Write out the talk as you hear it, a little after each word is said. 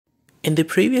In the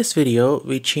previous video,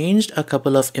 we changed a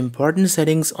couple of important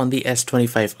settings on the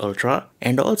S25 Ultra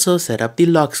and also set up the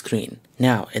lock screen.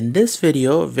 Now, in this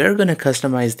video, we're going to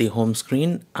customize the home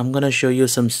screen. I'm going to show you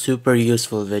some super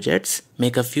useful widgets,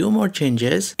 make a few more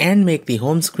changes, and make the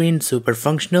home screen super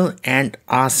functional and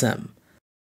awesome.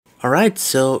 Alright,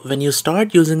 so when you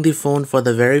start using the phone for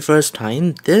the very first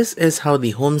time, this is how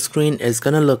the home screen is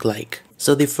going to look like.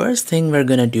 So the first thing we're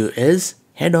going to do is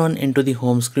head on into the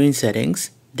home screen settings.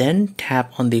 Then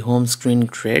tap on the home screen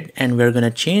grid and we're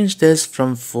gonna change this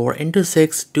from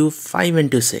 4:6 to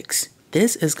 5:6.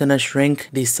 This is gonna shrink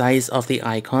the size of the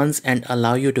icons and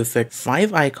allow you to fit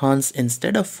 5 icons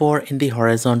instead of 4 in the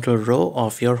horizontal row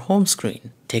of your home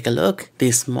screen. Take a look,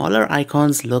 the smaller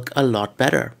icons look a lot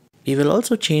better. We will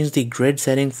also change the grid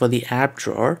setting for the app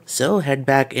drawer, so head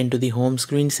back into the home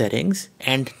screen settings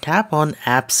and tap on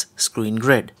Apps Screen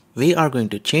Grid. We are going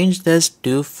to change this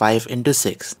to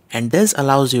 5:6, and this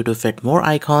allows you to fit more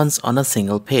icons on a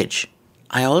single page.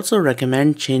 I also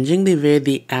recommend changing the way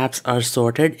the apps are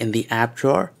sorted in the app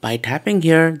drawer by tapping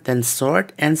here, then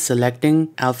sort and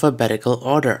selecting alphabetical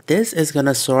order. This is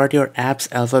gonna sort your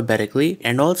apps alphabetically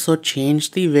and also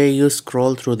change the way you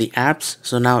scroll through the apps,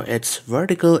 so now it's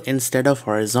vertical instead of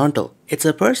horizontal. It's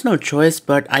a personal choice,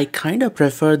 but I kinda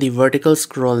prefer the vertical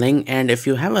scrolling, and if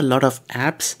you have a lot of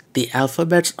apps, the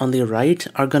alphabets on the right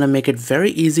are gonna make it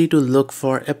very easy to look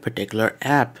for a particular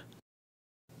app.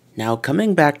 Now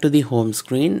coming back to the home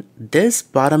screen, this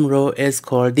bottom row is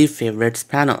called the favorites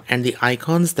panel, and the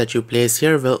icons that you place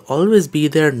here will always be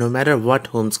there no matter what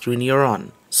home screen you're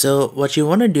on. So what you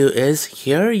want to do is,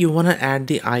 here you want to add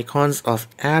the icons of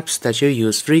apps that you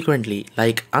use frequently.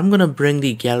 Like I'm gonna bring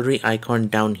the gallery icon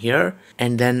down here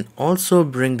and then also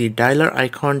bring the dialer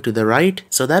icon to the right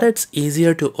so that it's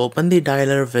easier to open the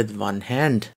dialer with one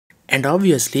hand. And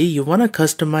obviously you want to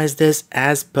customize this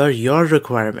as per your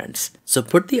requirements. So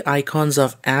put the icons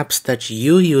of apps that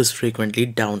you use frequently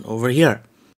down over here.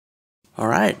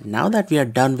 Alright, now that we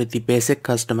are done with the basic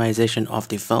customization of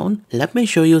the phone, let me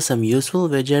show you some useful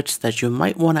widgets that you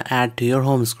might want to add to your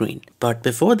home screen. But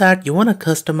before that, you want to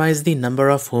customize the number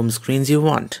of home screens you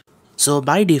want. So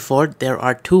by default, there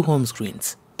are 2 home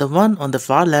screens. The one on the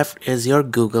far left is your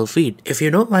Google feed. If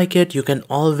you don't like it, you can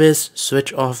always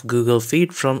switch off Google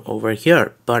feed from over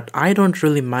here, but I don't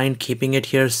really mind keeping it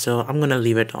here, so I'm gonna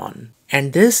leave it on.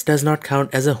 And this does not count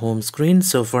as a home screen,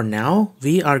 so for now,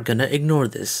 we are gonna ignore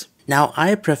this. Now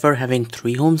I prefer having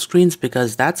 3 home screens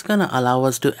because that's gonna allow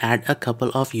us to add a couple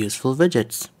of useful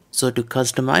widgets. So to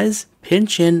customize,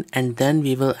 pinch in and then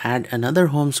we will add another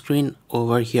home screen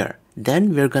over here.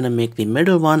 Then we're gonna make the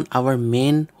middle one our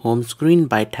main home screen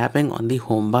by tapping on the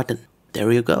home button.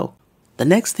 There you go. The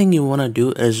next thing you wanna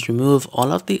do is remove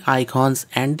all of the icons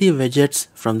and the widgets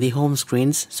from the home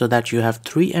screens so that you have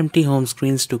 3 empty home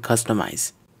screens to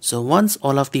customize. So once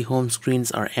all of the home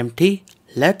screens are empty,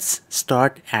 let's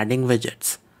start adding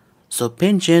widgets. So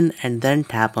pinch in and then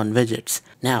tap on widgets.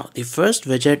 Now the first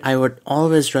widget I would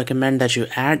always recommend that you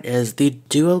add is the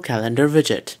dual calendar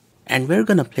widget. And we're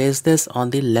gonna place this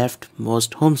on the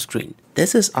leftmost home screen.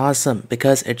 This is awesome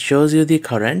because it shows you the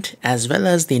current as well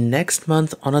as the next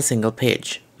month on a single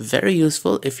page. Very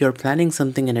useful if you're planning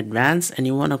something in advance and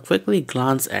you want to quickly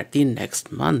glance at the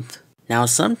next month. Now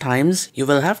sometimes you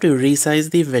will have to resize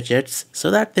the widgets so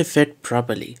that they fit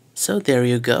properly. So there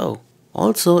you go.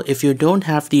 Also, if you don't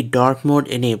have the dark mode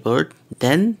enabled,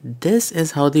 then this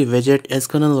is how the widget is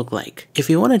gonna look like. If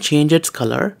you want to change its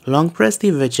color, long press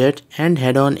the widget and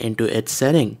head on into its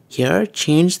setting. Here,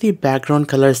 change the background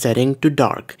color setting to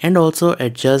dark and also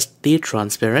adjust the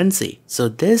transparency. So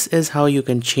this is how you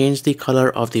can change the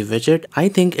color of the widget. I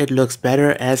think it looks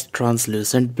better as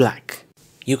translucent black.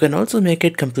 You can also make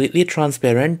it completely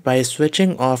transparent by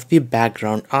switching off the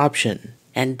background option.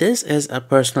 And this is a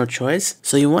personal choice,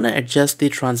 so you want to adjust the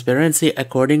transparency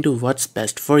according to what's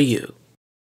best for you.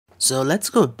 So let's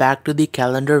go back to the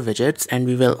calendar widgets and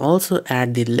we will also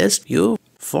add the list view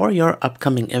for your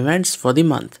upcoming events for the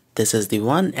month. This is the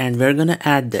one and we're gonna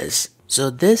add this. So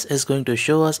this is going to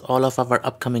show us all of our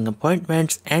upcoming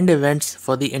appointments and events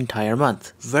for the entire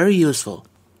month. Very useful.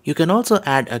 You can also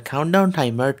add a countdown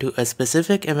timer to a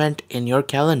specific event in your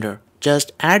calendar.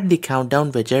 Just add the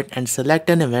countdown widget and select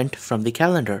an event from the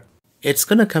calendar. It's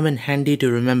gonna come in handy to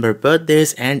remember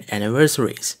birthdays and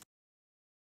anniversaries.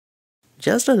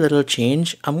 Just a little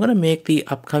change, I'm gonna make the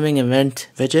upcoming event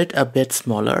widget a bit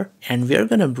smaller and we're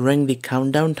gonna bring the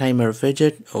countdown timer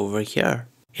widget over here.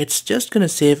 It's just gonna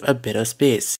save a bit of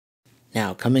space.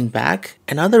 Now coming back,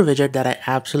 another widget that I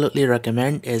absolutely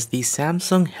recommend is the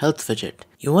Samsung Health widget.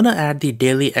 You want to add the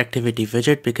daily activity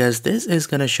widget because this is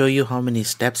going to show you how many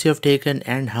steps you have taken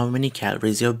and how many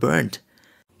calories you have burned.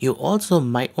 You also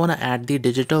might want to add the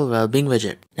digital well-being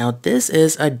widget. Now this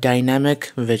is a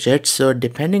dynamic widget, so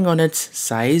depending on its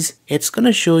size, it's going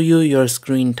to show you your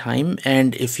screen time,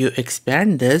 and if you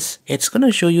expand this, it's going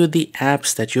to show you the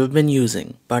apps that you've been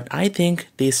using. But I think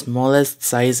the smallest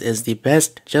size is the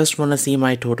best. Just want to see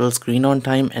my total screen on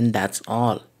time, and that's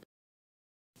all.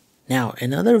 Now,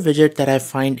 another widget that I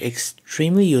find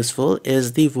extremely useful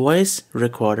is the voice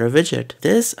recorder widget.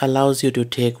 This allows you to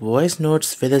take voice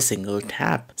notes with a single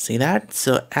tap. See that?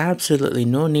 So absolutely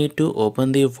no need to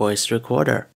open the voice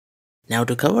recorder. Now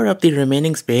to cover up the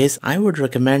remaining space, I would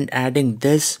recommend adding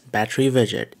this battery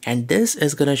widget. And this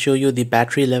is going to show you the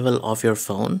battery level of your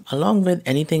phone along with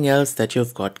anything else that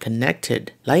you've got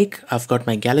connected. Like I've got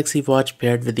my Galaxy watch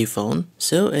paired with the phone,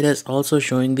 so it is also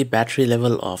showing the battery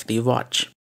level of the watch.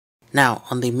 Now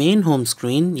on the main home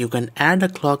screen, you can add a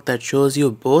clock that shows you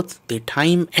both the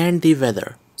time and the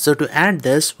weather. So to add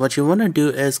this, what you want to do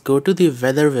is go to the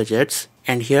weather widgets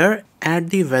and here add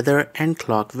the weather and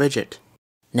clock widget.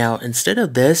 Now instead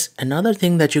of this, another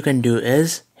thing that you can do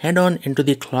is head on into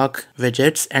the clock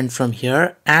widgets and from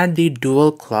here add the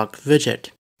dual clock widget.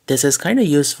 This is kind of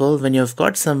useful when you've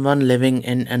got someone living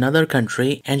in another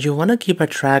country and you want to keep a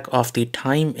track of the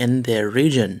time in their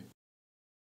region.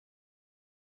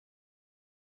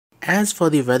 As for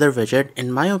the weather widget,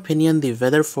 in my opinion, the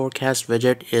weather forecast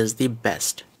widget is the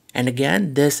best. And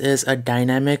again, this is a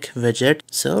dynamic widget,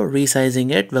 so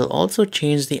resizing it will also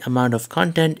change the amount of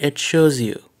content it shows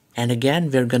you. And again,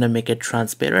 we're gonna make it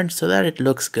transparent so that it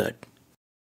looks good.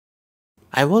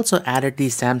 I've also added the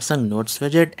Samsung Notes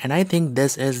widget, and I think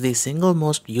this is the single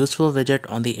most useful widget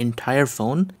on the entire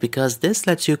phone because this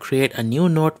lets you create a new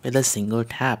note with a single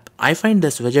tap. I find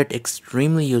this widget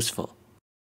extremely useful.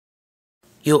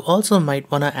 You also might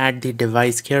want to add the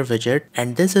device care widget,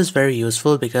 and this is very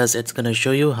useful because it's going to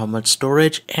show you how much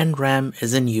storage and RAM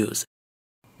is in use.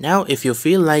 Now if you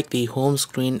feel like the home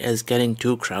screen is getting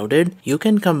too crowded, you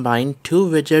can combine two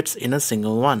widgets in a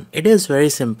single one. It is very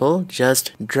simple,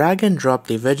 just drag and drop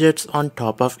the widgets on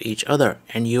top of each other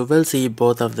and you will see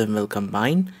both of them will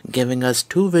combine, giving us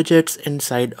two widgets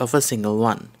inside of a single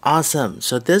one. Awesome,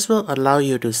 so this will allow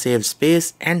you to save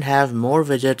space and have more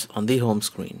widgets on the home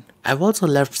screen. I've also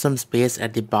left some space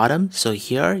at the bottom, so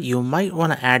here you might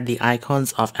want to add the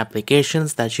icons of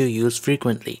applications that you use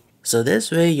frequently. So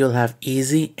this way you'll have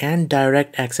easy and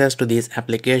direct access to these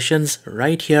applications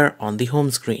right here on the home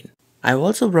screen. I've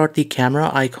also brought the camera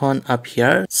icon up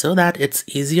here so that it's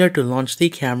easier to launch the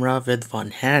camera with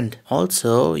one hand.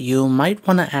 Also, you might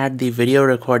want to add the video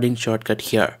recording shortcut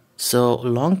here. So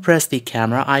long press the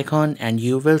camera icon and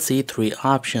you will see three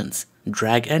options.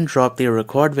 Drag and drop the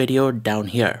record video down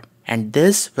here. And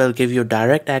this will give you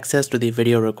direct access to the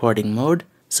video recording mode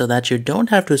so that you don't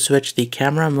have to switch the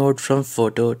camera mode from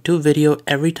photo to video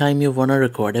every time you want to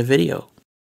record a video.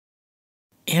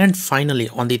 And finally,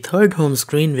 on the third home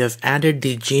screen, we have added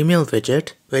the Gmail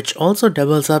widget, which also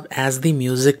doubles up as the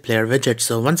music player widget.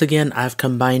 So once again, I've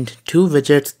combined two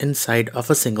widgets inside of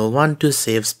a single one to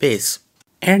save space.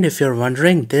 And if you're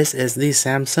wondering, this is the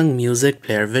Samsung music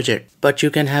player widget, but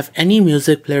you can have any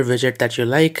music player widget that you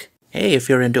like. Hey, if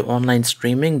you're into online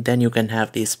streaming, then you can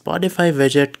have the Spotify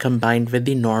widget combined with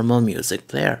the normal music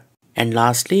player. And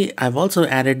lastly, I've also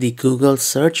added the Google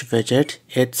search widget.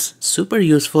 It's super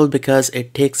useful because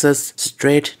it takes us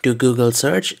straight to Google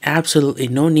search. Absolutely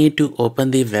no need to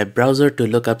open the web browser to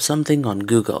look up something on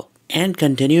Google. And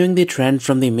continuing the trend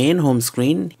from the main home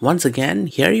screen, once again,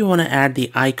 here you want to add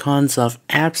the icons of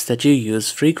apps that you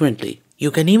use frequently. You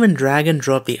can even drag and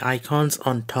drop the icons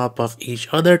on top of each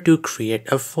other to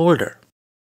create a folder.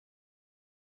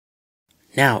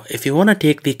 Now, if you want to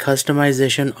take the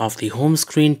customization of the home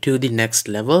screen to the next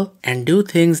level and do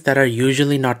things that are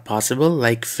usually not possible,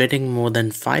 like fitting more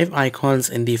than 5 icons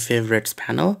in the favorites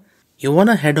panel, you want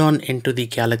to head on into the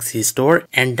Galaxy store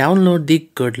and download the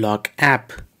Good Lock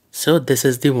app. So this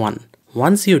is the one.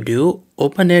 Once you do,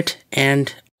 open it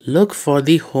and look for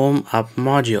the Home Up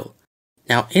module.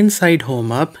 Now inside Home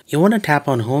Up, you want to tap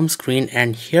on home screen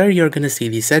and here you're going to see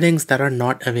the settings that are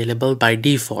not available by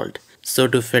default. So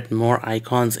to fit more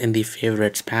icons in the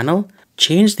favorites panel,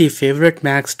 change the favorite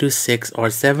max to 6 or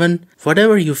 7,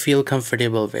 whatever you feel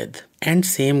comfortable with. And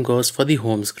same goes for the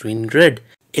home screen grid.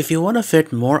 If you want to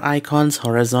fit more icons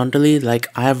horizontally like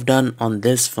I've done on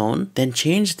this phone, then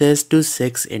change this to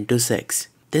 6 into 6.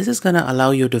 This is going to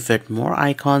allow you to fit more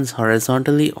icons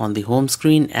horizontally on the home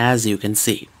screen, as you can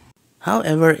see.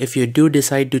 However, if you do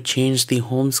decide to change the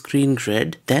home screen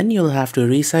grid, then you'll have to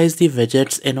resize the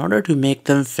widgets in order to make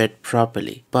them fit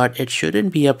properly, but it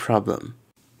shouldn't be a problem.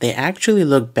 They actually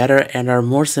look better and are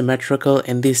more symmetrical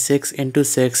in the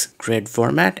 6x6 grid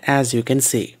format, as you can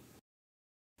see.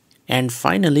 And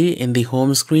finally, in the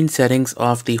home screen settings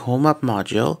of the Home Up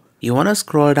module, you want to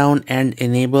scroll down and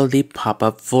enable the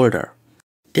pop-up folder.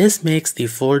 This makes the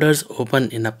folders open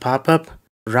in a pop-up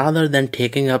rather than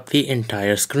taking up the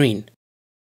entire screen.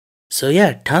 So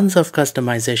yeah, tons of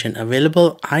customization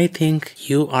available. I think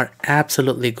you are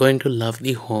absolutely going to love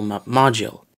the Home Up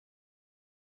module.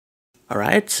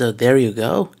 Alright, so there you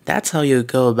go. That's how you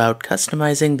go about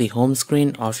customizing the home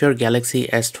screen of your Galaxy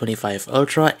S25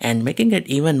 Ultra and making it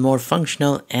even more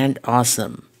functional and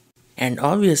awesome. And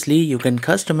obviously you can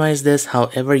customize this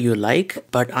however you like,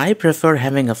 but I prefer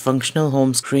having a functional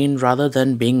home screen rather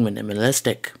than being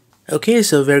minimalistic. Okay,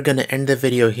 so we're gonna end the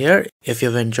video here. If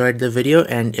you've enjoyed the video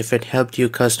and if it helped you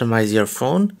customize your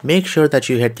phone, make sure that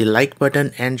you hit the like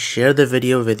button and share the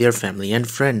video with your family and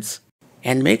friends.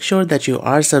 And make sure that you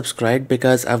are subscribed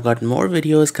because I've got more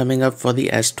videos coming up for the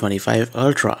S25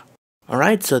 Ultra.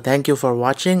 Alright, so thank you for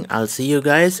watching. I'll see you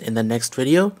guys in the next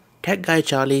video. Tech Guy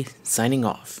Charlie signing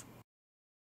off.